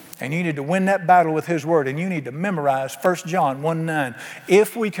 And you need to win that battle with his word. And you need to memorize 1 John 1:9.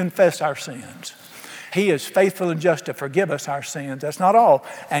 If we confess our sins, he is faithful and just to forgive us our sins. That's not all.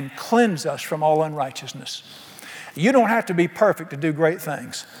 And cleanse us from all unrighteousness. You don't have to be perfect to do great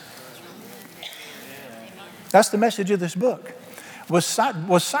things. That's the message of this book. Was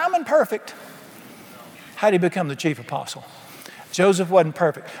Simon perfect? How did he become the chief apostle? Joseph wasn't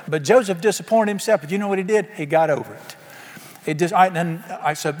perfect. But Joseph disappointed himself. But you know what he did? He got over it. And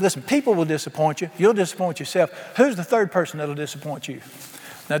I said, listen, people will disappoint you. You'll disappoint yourself. Who's the third person that'll disappoint you?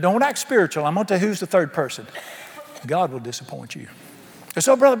 Now, don't act spiritual. I'm going to tell you who's the third person. God will disappoint you. And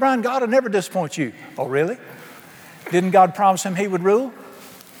so, Brother Brian, God will never disappoint you. Oh, really? Didn't God promise him he would rule?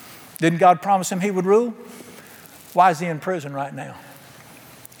 Didn't God promise him he would rule? Why is he in prison right now?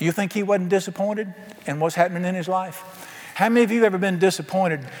 You think he wasn't disappointed in what's happening in his life? How many of you ever been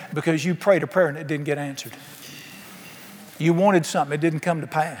disappointed because you prayed a prayer and it didn't get answered? You wanted something, it didn't come to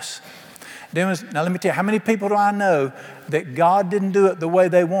pass. Now let me tell you, how many people do I know that God didn't do it the way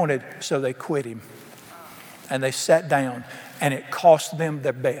they wanted, so they quit him? And they sat down, and it cost them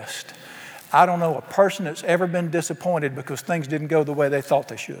their best. I don't know a person that's ever been disappointed because things didn't go the way they thought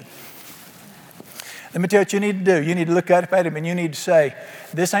they should. Let me tell you what you need to do. You need to look up at him and you need to say,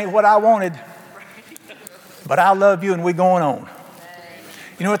 this ain't what I wanted, but I love you and we're going on.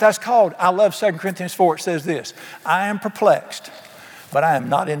 You know what that's called? I love 2 Corinthians 4. It says this, I am perplexed, but I am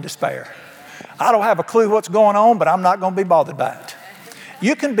not in despair. I don't have a clue what's going on, but I'm not going to be bothered by it.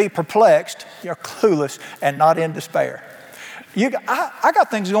 You can be perplexed, you're clueless, and not in despair. I got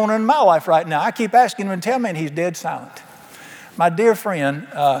things going on in my life right now. I keep asking him to tell me, and he's dead silent. My dear friend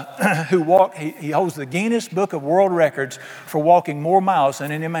he holds the Guinness Book of World Records for walking more miles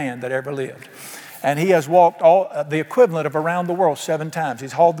than any man that ever lived. And he has walked the equivalent of around the world 7 times.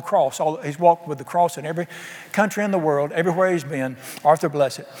 He's hauled the cross. He's walked with the cross in every country in the world, everywhere he's been. Arthur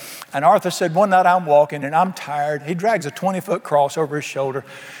bless it. And Arthur said, one night I'm walking and I'm tired. He drags a 20-foot cross over his shoulder.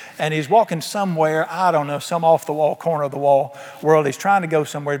 And he's walking somewhere, I don't know, some off the wall, corner of the world. He's trying to go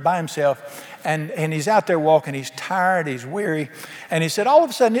somewhere by himself. And he's out there walking. He's tired. He's weary. And he said, all of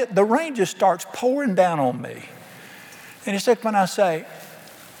a sudden, the rain just starts pouring down on me. And he said, when I say,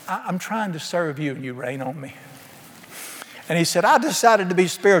 I'm trying to serve you and you rain on me. And he said, I decided to be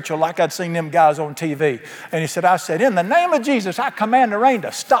spiritual like I'd seen them guys on TV. And he said, I said, in the name of Jesus, I command the rain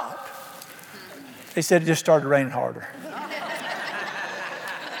to stop. He said, it just started raining harder.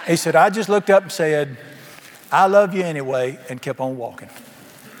 He said, I just looked up and said, I love you anyway, and kept on walking.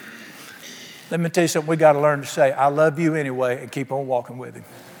 Let me tell you something we got to learn to say, I love you anyway, and keep on walking with him.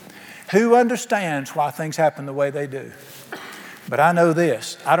 Who understands why things happen the way they do? But I know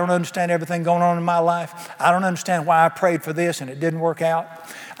this. I don't understand everything going on in my life. I don't understand why I prayed for this and it didn't work out.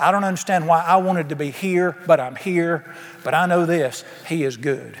 I don't understand why I wanted to be here, but I'm here. But I know this. He is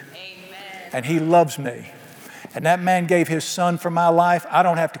good. Amen. And he loves me. And that man gave his son for my life. I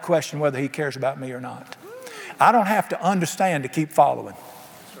don't have to question whether he cares about me or not. I don't have to understand to keep following.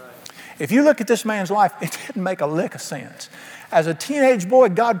 If you look at this man's life, it didn't make a lick of sense. As a teenage boy,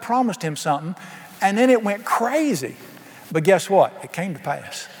 God promised him something, and then it went crazy. But guess what? It came to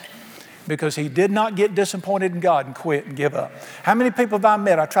pass. Because he did not get disappointed in God and quit and give up. How many people have I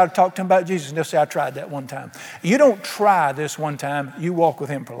met? I try to talk to them about Jesus and they'll say, I tried that one time. You don't try this one time. You walk with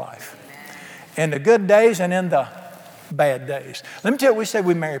him for life. In the good days and in the bad days. Let me tell you, we say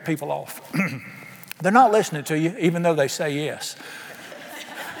we marry people off. They're not listening to you, even though they say yes.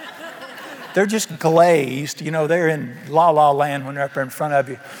 They're just glazed. You know, they're in la-la land when they're up there in front of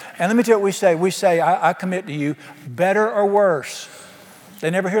you. And let me tell you what we say. We say, I commit to you, better or worse. They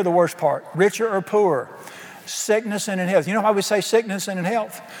never hear the worst part. Richer or poorer. Sickness and in health. You know why we say sickness and in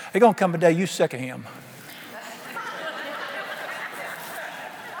health? There's going to come a day you sick of him.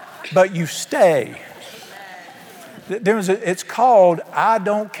 But you stay. It's called, I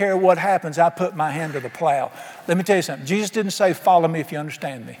don't care what happens, I put my hand to the plow. Let me tell you something. Jesus didn't say, follow me if you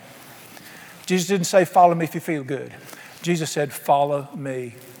understand me. Jesus didn't say, follow me if you feel good. Jesus said, follow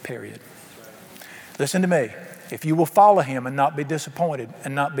me, period. Listen to me. If you will follow him and not be disappointed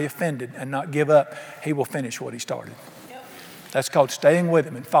and not be offended and not give up, he will finish what he started. That's called staying with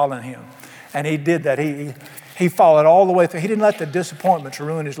him and following him. And he did that. He followed all the way through. He didn't let the disappointments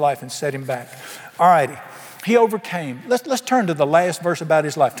ruin his life and set him back. All righty. He overcame. Let's turn to the last verse about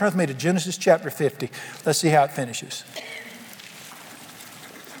his life. Turn with me to Genesis chapter 50. Let's see how it finishes.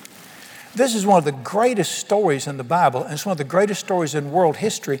 This is one of the greatest stories in the Bible, and it's one of the greatest stories in world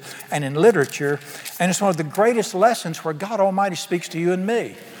history and in literature, and it's one of the greatest lessons where God Almighty speaks to you and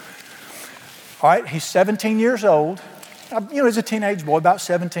me. All right, he's 17 years old. He's a teenage boy, about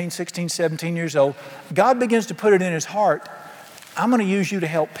 16, 17 years old. God begins to put it in his heart, I'm going to use you to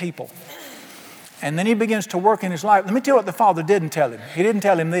help people. And then he begins to work in his life. Let me tell you what the Father didn't tell him. He didn't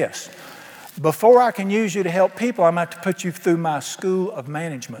tell him this. Before I can use you to help people, I'm going to have to put you through my school of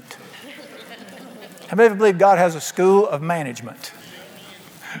management. How many of you believe God has a school of management?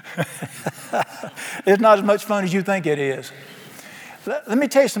 It's not as much fun as you think it is. Let me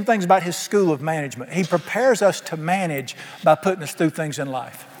tell you some things about his school of management. He prepares us to manage by putting us through things in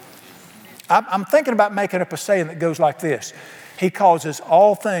life. I'm thinking about making up a saying that goes like this. He causes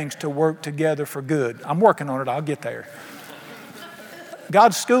all things to work together for good. I'm working on it. I'll get there.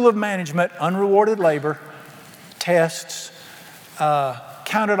 God's school of management, unrewarded labor, tests,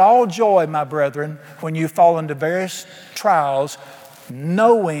 count it all joy, my brethren, when you fall into various trials,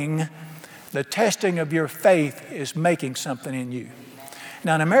 knowing the testing of your faith is making something in you.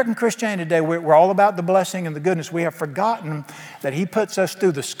 Now, in American Christianity today, we're all about the blessing and the goodness. We have forgotten that he puts us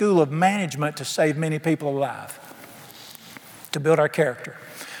through the school of management to save many people alive, to build our character.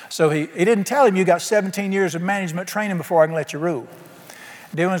 So he didn't tell him, you got 17 years of management training before I can let you rule.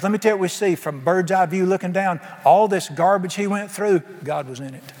 Dear ones, let me tell you what we see from bird's eye view looking down. All this garbage he went through, God was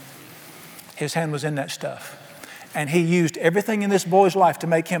in it. His hand was in that stuff. And he used everything in this boy's life to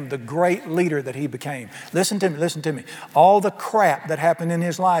make him the great leader that he became. Listen to me. All the crap that happened in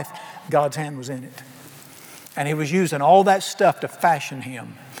his life, God's hand was in it. And he was using all that stuff to fashion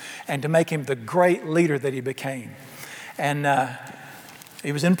him and to make him the great leader that he became. And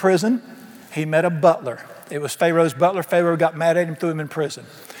he was in prison. He met a butler. It was Pharaoh's butler. Pharaoh got mad at him, threw him in prison.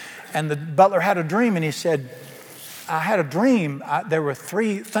 And the butler had a dream, and he said, I had a dream. There were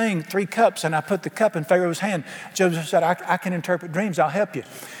three cups, and I put the cup in Pharaoh's hand. Joseph said, I can interpret dreams. I'll help you.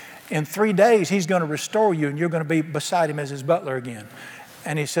 In 3 days, he's going to restore you, and you're going to be beside him as his butler again.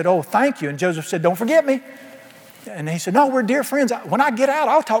 And he said, oh, thank you. And Joseph said, don't forget me. And he said, no, we're dear friends. When I get out,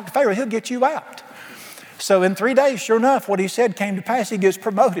 I'll talk to Pharaoh. He'll get you out. So in 3 days, sure enough, what he said came to pass. He gets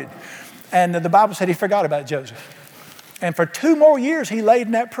promoted. And the Bible said he forgot about Joseph. And for 2 more years, he laid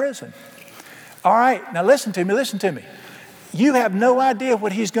in that prison. All right, now listen to me. You have no idea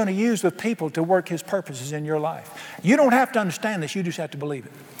what he's going to use with people to work his purposes in your life. You don't have to understand this. You just have to believe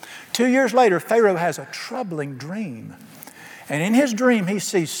it. 2 years later, Pharaoh has a troubling dream. And in his dream, he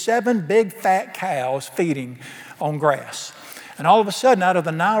sees 7 big fat cows feeding on grass. And all of a sudden, out of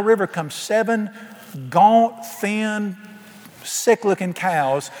the Nile River comes 7 gaunt, thin, sick-looking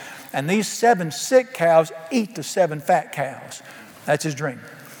cows. And these 7 sick cows eat the 7 fat cows. That's his dream.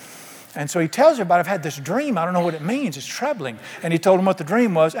 And so he tells everybody, I've had this dream. I don't know what it means. It's troubling. And he told him what the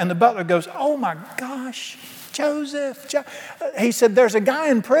dream was. And the butler goes, oh my gosh, Joseph. He said, there's a guy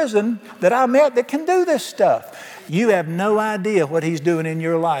in prison that I met that can do this stuff. You have no idea what he's doing in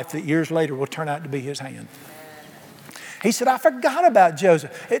your life that years later will turn out to be his hand. He said, I forgot about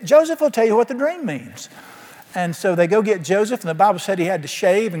Joseph. Joseph will tell you what the dream means. And so they go get Joseph, and the Bible said he had to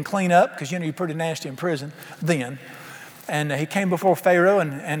shave and clean up because, you're pretty nasty in prison then. And he came before Pharaoh,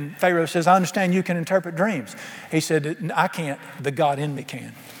 and Pharaoh says, I understand you can interpret dreams. He said, I can't. The God in me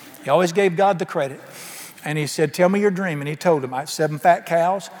can. He always gave God the credit. And he said, tell me your dream. And he told him, 7 fat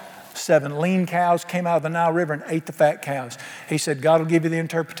cows, 7 lean cows came out of the Nile River and ate the fat cows. He said, God will give you the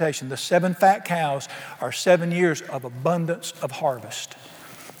interpretation. The 7 fat cows are 7 years of abundance of harvest.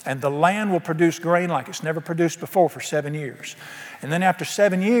 And the land will produce grain like it's never produced before for 7 years. And then after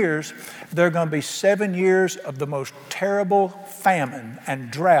 7 years, there are going to be 7 years of the most terrible famine and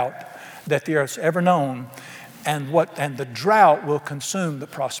drought that the earth's ever known. And the drought will consume the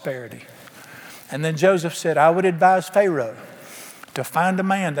prosperity. And then Joseph said, I would advise Pharaoh to find a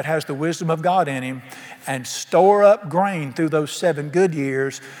man that has the wisdom of God in him and store up grain through those 7 good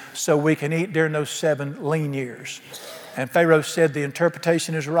years so we can eat during those 7 lean years. And Pharaoh said, the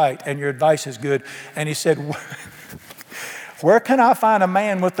interpretation is right and your advice is good. And he said, where can I find a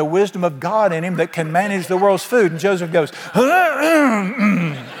man with the wisdom of God in him that can manage the world's food? And Joseph goes,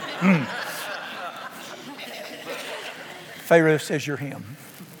 Pharaoh says, you're him.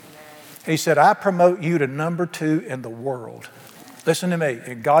 He said, I promote you to number 2 in the world. Listen to me.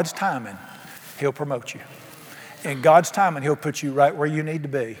 In God's timing, he'll promote you. In God's timing, he'll put you right where you need to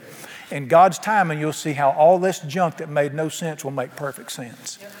be. In God's timing, you'll see how all this junk that made no sense will make perfect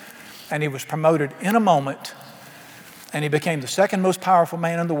sense. And he was promoted in a moment, and he became the second most powerful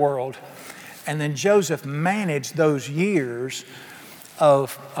man in the world. And then Joseph managed those years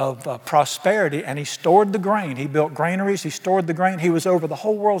of prosperity, and he stored the grain. He built granaries, he stored the grain. He was over the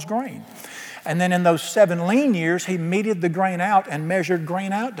whole world's grain. And then in those 7 lean years, he meted the grain out and measured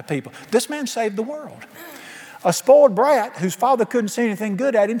grain out to people. This man saved the world. A spoiled brat whose father couldn't see anything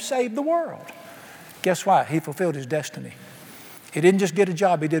good at him saved the world. Guess why? He fulfilled his destiny. He didn't just get a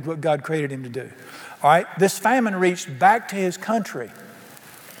job, he did what God created him to do. All right, this famine reached back to his country.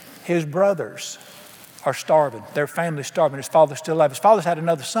 His brothers are starving. Their family's starving. His father's still alive. His father's had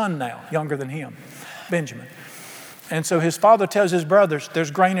another son now, younger than him, Benjamin. And so his father tells his brothers,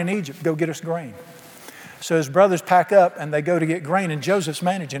 there's grain in Egypt, go get us grain. So his brothers pack up and they go to get grain, and Joseph's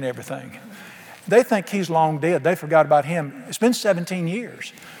managing everything. They think he's long dead. They forgot about him. It's been 17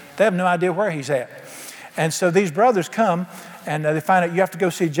 years. They have no idea where he's at. And so these brothers come and they find out you have to go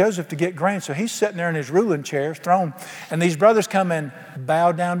see Joseph to get grain. So he's sitting there in his ruling chair, throne. And these brothers come and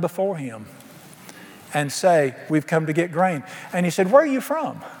bow down before him and say, we've come to get grain. And he said, where are you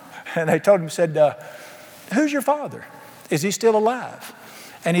from? And they told him, said, who's your father? Is he still alive?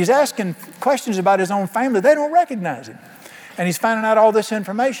 And he's asking questions about his own family. They don't recognize him. And he's finding out all this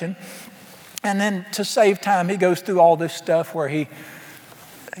information. And then to save time, he goes through all this stuff where he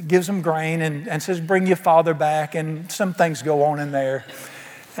gives them grain and says, bring your father back. And some things go on in there.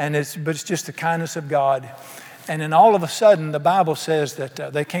 But it's just the kindness of God. And then all of a sudden, the Bible says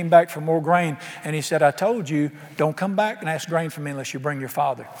that they came back for more grain. And he said, I told you, don't come back and ask grain from me unless you bring your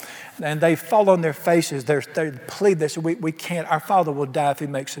father. And they fall on their faces. They plead. They said, we can't. Our father will die if he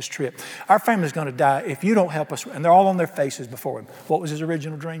makes this trip. Our family's going to die if you don't help us. And they're all on their faces before him. What was his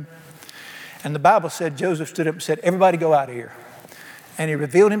original dream? And the Bible said, Joseph stood up and said, everybody go out of here. And he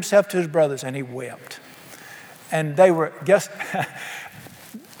revealed himself to his brothers and he wept. And they were,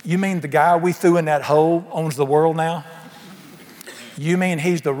 you mean the guy we threw in that hole owns the world now? You mean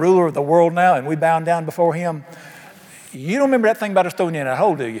he's the ruler of the world now and we bowed down before him? You don't remember that thing about us throwing you in that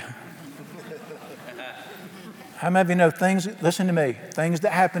hole, do you? How many of you know things, listen to me, things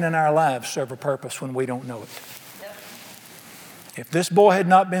that happen in our lives serve a purpose when we don't know it. If this boy had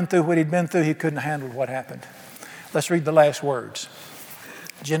not been through what he'd been through, he couldn't have handled what happened. Let's read the last words.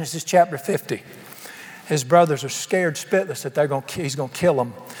 Genesis chapter 50. His brothers are scared spitless that he's going to kill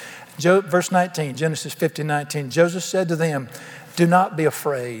them. Verse 19, Genesis 50:19. Joseph said to them, do not be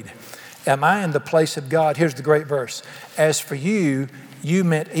afraid. Am I in the place of God? Here's the great verse. As for you, you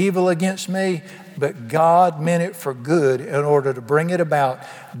meant evil against me, but God meant it for good in order to bring it about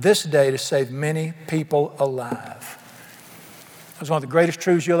this day to save many people alive. That's one of the greatest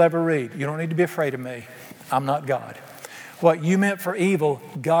truths you'll ever read. You don't need to be afraid of me. I'm not God. What you meant for evil,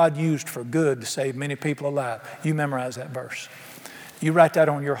 God used for good to save many people alive. You memorize that verse. You write that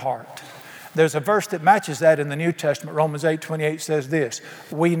on your heart. There's a verse that matches that in the New Testament. Romans 8:28 says this.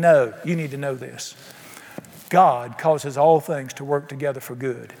 We know, you need to know this. God causes all things to work together for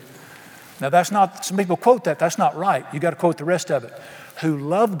good. Now that's not, some people quote that. That's not right. You got to quote the rest of it. Who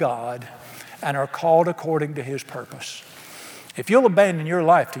love God and are called according to his purpose. If you'll abandon your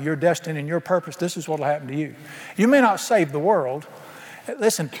life to your destiny and your purpose, this is what will happen to you. You may not save the world.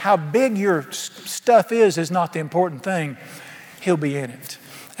 Listen, how big your stuff is not the important thing. He'll be in it.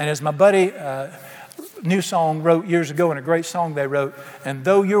 And as my buddy New Song wrote years ago in a great song they wrote, and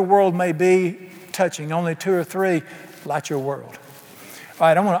though your world may be touching only 2 or 3, light your world. All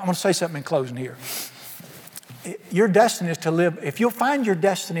right, I want to say something in closing here. Your destiny is to live. If you'll find your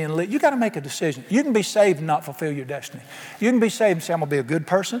destiny and live, you got to make a decision. You can be saved and not fulfill your destiny. You can be saved and say, I'm going to be a good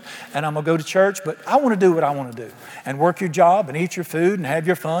person and I'm going to go to church, but I want to do what I want to do and work your job and eat your food and have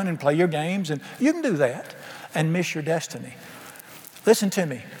your fun and play your games. And you can do that and miss your destiny. Listen to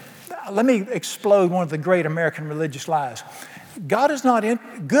me. Let me explode one of the great American religious lies. God is not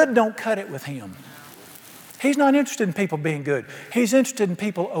good. Don't cut it with him. He's not interested in people being good. He's interested in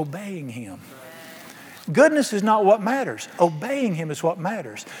people obeying him. Goodness is not what matters. Obeying him is what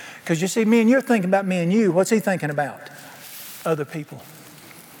matters. Because you see, me and you're thinking about me and you. What's he thinking about? Other people.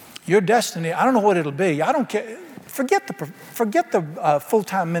 Your destiny, I don't know what it'll be. I don't care. Forget the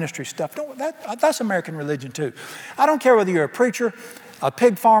full-time ministry stuff. That's American religion too. I don't care whether you're a preacher, a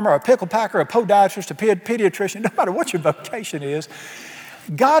pig farmer, a pickle packer, a podiatrist, a pediatrician, no matter what your vocation is,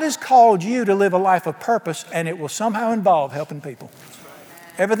 God has called you to live a life of purpose, and it will somehow involve helping people.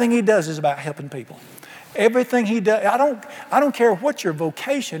 Everything He does is about helping people. Everything He does, I don't care what your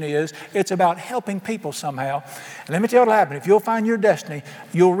vocation is, it's about helping people somehow. And let me tell you what'll happen. If you'll find your destiny,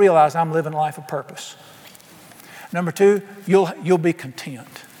 you'll realize I'm living a life of purpose. Number two, you'll be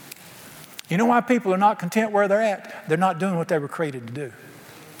content. You know why people are not content where they're at? They're not doing what they were created to do.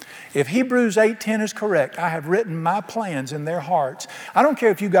 If Hebrews 8:10 is correct, I have written my plans in their hearts. I don't care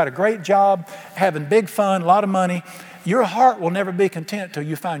if you've got a great job, having big fun, a lot of money, your heart will never be content till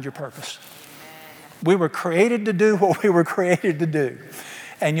you find your purpose. We were created to do what we were created to do.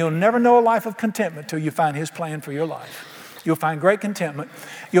 And you'll never know a life of contentment till you find His plan for your life. You'll find great contentment.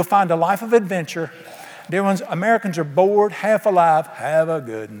 You'll find a life of adventure. Dear ones, Americans are bored, half alive. Have a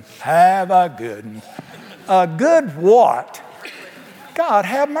good one. Have a good one. A good what? God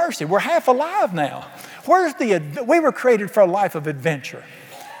have mercy. We're half alive now. We were created for a life of adventure.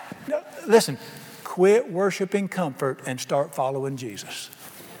 No, listen, quit worshiping comfort and start following Jesus.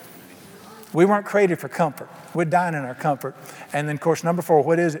 We weren't created for comfort. We're dying in our comfort. And then, of course, number 4,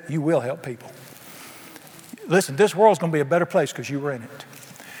 what is it? You will help people. Listen, this world's going to be a better place because you were in it.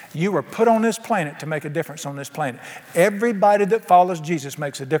 You were put on this planet to make a difference on this planet. Everybody that follows Jesus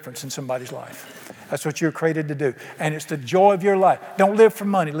makes a difference in somebody's life. That's what you're created to do. And it's the joy of your life. Don't live for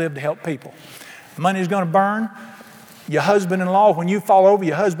money. Live to help people. Money's going to burn. Your husband-in-law, when you fall over,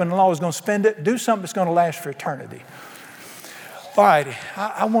 your husband-in-law is going to spend it. Do something that's going to last for eternity. All righty.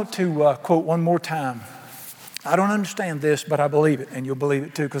 I want to quote one more time. I don't understand this, but I believe it, and you'll believe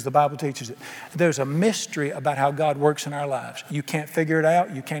it too because the Bible teaches it. There's a mystery about how God works in our lives. You can't figure it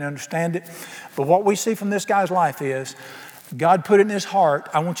out. You can't understand it. But what we see from this guy's life is God put it in his heart,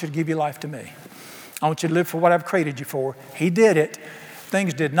 I want you to give your life to me. I want you to live for what I've created you for. He did it.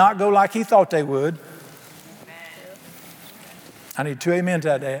 Things did not go like he thought they would. I need 2 amens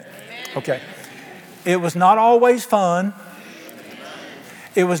out of that. Okay. It was not always fun.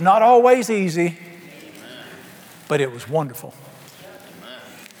 It was not always easy. But it was wonderful.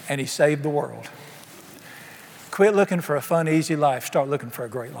 And He saved the world. Quit looking for a fun, easy life. Start looking for a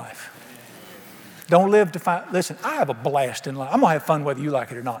great life. Don't live to find... Listen, I have a blast in life. I'm going to have fun whether you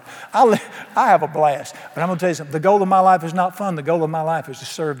like it or not. I have a blast. But I'm going to tell you something. The goal of my life is not fun. The goal of my life is to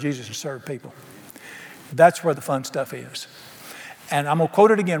serve Jesus and serve people. That's where the fun stuff is. And I'm going to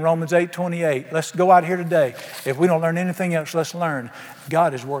quote it again, Romans 8:28. Let's go out here today. If we don't learn anything else, let's learn.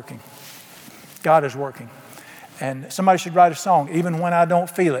 God is working. God is working. And somebody should write a song, even when I don't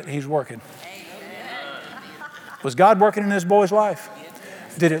feel it, He's working. Was God working in this boy's life?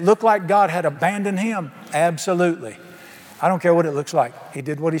 Did it look like God had abandoned him? Absolutely. I don't care what it looks like. He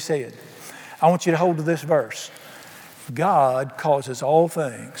did what He said. I want you to hold to this verse. God causes all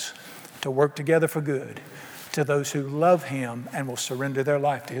things to work together for good to those who love Him and will surrender their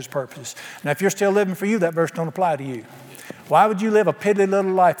life to His purposes. Now, if you're still living for you, that verse don't apply to you. Why would you live a piddly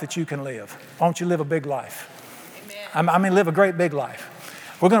little life that you can live? Why don't you live a big life? I mean, live a great big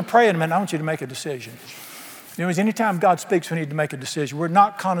life. We're going to pray in a minute. I want you to make a decision. You know, anytime God speaks, we need to make a decision. We're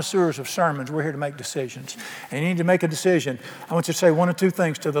not connoisseurs of sermons. We're here to make decisions. And you need to make a decision. I want you to say one or two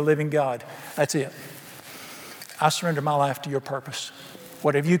things to the living God. That's it. I surrender my life to your purpose.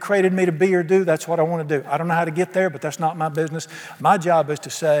 Whatever you created me to be or do, that's what I want to do. I don't know how to get there, but that's not my business. My job is to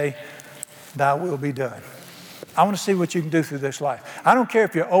say, Thy will be done. I want to see what you can do through this life. I don't care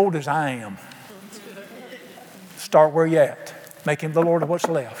if you're old as I am. Start where you're at. Make Him the Lord of what's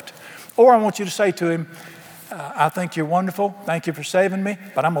left. Or I want you to say to Him, I think you're wonderful. Thank you for saving me,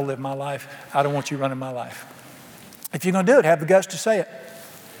 but I'm going to live my life. I don't want you running my life. If you're going to do it, have the guts to say it.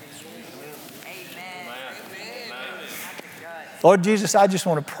 Amen. Lord Jesus, I just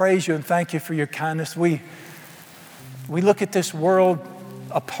want to praise You and thank You for Your kindness. We look at this world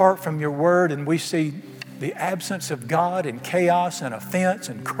apart from Your word and we see the absence of God and chaos and offense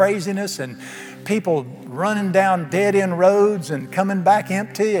and craziness and people running down dead-end roads and coming back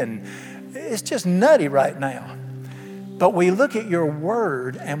empty, and it's just nutty right now. But we look at Your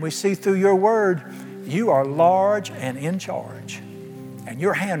word and we see through Your word, You are large and in charge, and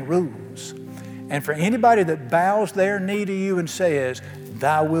Your hand rules. And for anybody that bows their knee to You and says,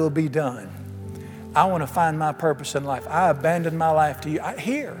 Thy will be done, I want to find my purpose in life. I abandon my life to You.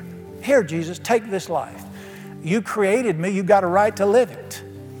 Here, Jesus, take this life. You created me. You've got a right to live it.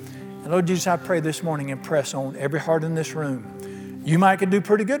 And Lord Jesus, I pray this morning, impress on every heart in this room. You might could do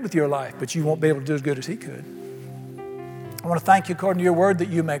pretty good with your life, but you won't be able to do as good as He could. I want to thank You according to Your word that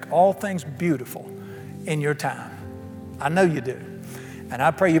You make all things beautiful in Your time. I know You do. And I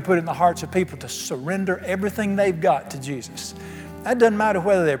pray You put it in the hearts of people to surrender everything they've got to Jesus. That doesn't matter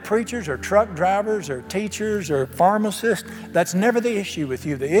whether they're preachers or truck drivers or teachers or pharmacists. That's never the issue with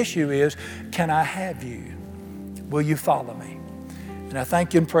you. The issue is, can I have you? Will you follow me? And I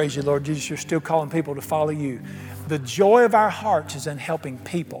thank you and praise you, Lord Jesus, you're still calling people to follow you. The joy of our hearts is in helping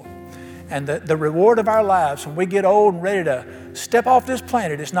people. And the reward of our lives, when we get old and ready to step off this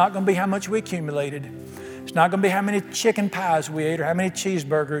planet, it's not going to be how much we accumulated. It's not going to be how many chicken pies we ate or how many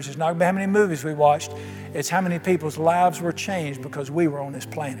cheeseburgers. It's not going to be how many movies we watched. It's how many people's lives were changed because we were on this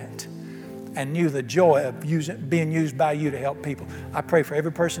planet and knew the joy of being used by you to help people. I pray for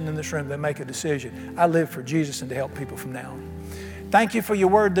every person in this room that make a decision. I live for Jesus and to help people from now on. Thank you for your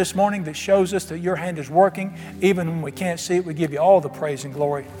word this morning that shows us that your hand is working. Even when we can't see it, we give you all the praise and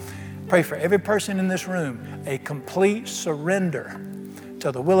glory. Pray for every person in this room, a complete surrender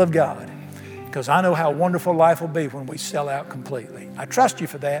to the will of God. Because I know how wonderful life will be when we sell out completely. I trust you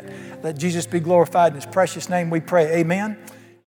for that. Let Jesus be glorified in his precious name we pray. Amen.